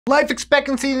Life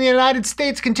expectancy in the United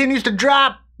States continues to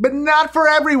drop, but not for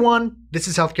everyone. This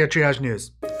is Healthcare Triage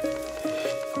News.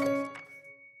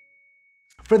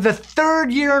 For the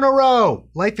third year in a row,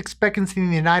 life expectancy in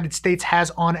the United States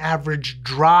has on average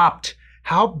dropped.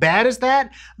 How bad is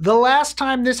that? The last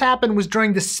time this happened was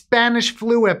during the Spanish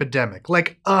flu epidemic,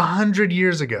 like 100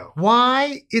 years ago.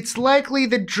 Why? It's likely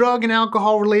that drug and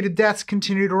alcohol-related deaths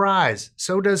continue to rise.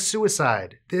 So does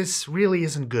suicide. This really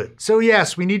isn't good. So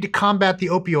yes, we need to combat the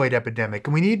opioid epidemic,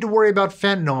 and we need to worry about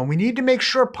fentanyl, and we need to make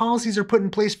sure policies are put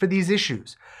in place for these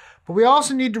issues. But we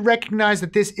also need to recognize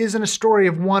that this isn't a story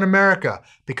of one America,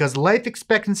 because life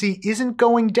expectancy isn't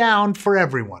going down for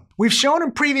everyone. We've shown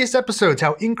in previous episodes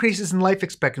how increases in life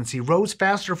expectancy rose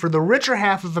faster for the richer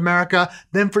half of America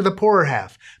than for the poorer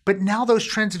half. But now those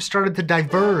trends have started to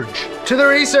diverge. To the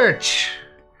research!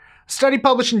 A study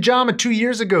published in JAMA 2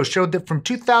 years ago showed that from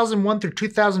 2001 through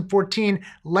 2014,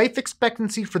 life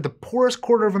expectancy for the poorest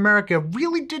quarter of America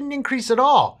really didn't increase at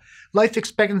all. Life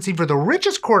expectancy for the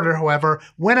richest quarter, however,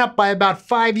 went up by about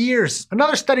 5 years.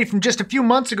 Another study from just a few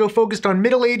months ago focused on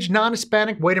middle-aged,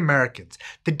 non-Hispanic white Americans.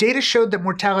 The data showed that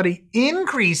mortality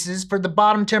increases for the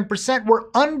bottom 10% were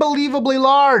unbelievably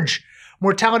large.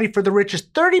 Mortality for the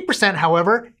richest 30%,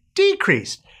 however,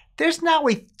 decreased. There's now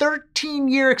a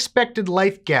 13-year expected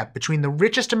life gap between the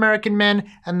richest American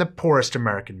men and the poorest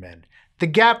American men. The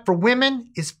gap for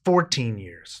women is 14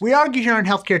 years. We argue here on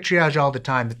Healthcare Triage all the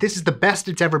time that this is the best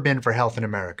it's ever been for health in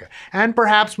America, and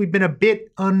perhaps we've been a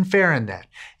bit unfair in that.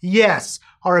 Yes,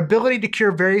 our ability to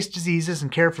cure various diseases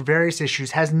and care for various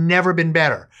issues has never been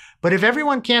better. But if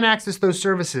everyone can't access those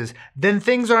services, then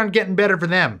things aren't getting better for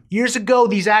them. Years ago,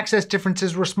 these access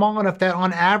differences were small enough that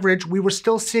on average, we were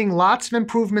still seeing lots of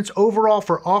improvements overall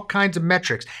for all kinds of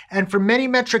metrics. And for many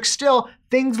metrics still,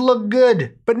 things look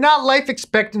good. But not life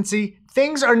expectancy.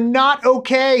 Things are not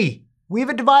okay. We have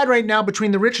a divide right now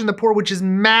between the rich and the poor, which is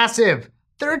massive.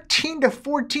 13 to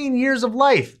 14 years of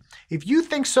life. If you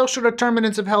think social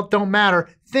determinants of health don't matter,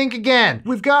 think again.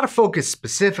 We've got to focus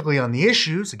specifically on the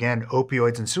issues, again,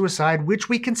 opioids and suicide, which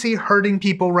we can see hurting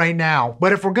people right now.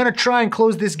 But if we're going to try and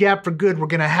close this gap for good, we're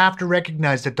going to have to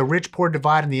recognize that the rich-poor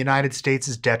divide in the United States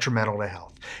is detrimental to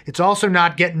health. It's also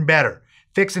not getting better.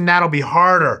 Fixing that'll be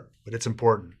harder, but it's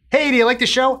important. Hey, do you like the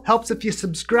show? Helps if you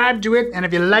subscribe to it, and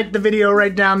if you like the video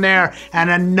right down there. And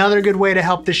another good way to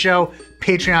help the show,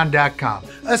 patreon.com.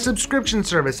 A subscription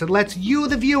service that lets you,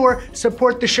 the viewer,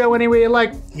 support the show any way you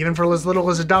like, even for as little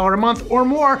as $1 a month or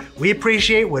more. We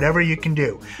appreciate whatever you can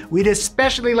do. We'd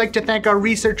especially like to thank our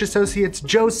research associates,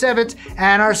 Joe Sevitz,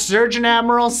 and our Surgeon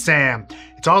Admiral, Sam.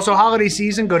 It's also holiday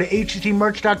season. Go to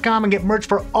HTTmerch.com and get merch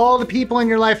for all the people in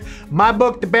your life. My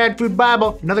book, The Bad Food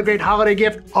Bible, another great holiday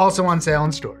gift, also on sale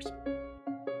in stores.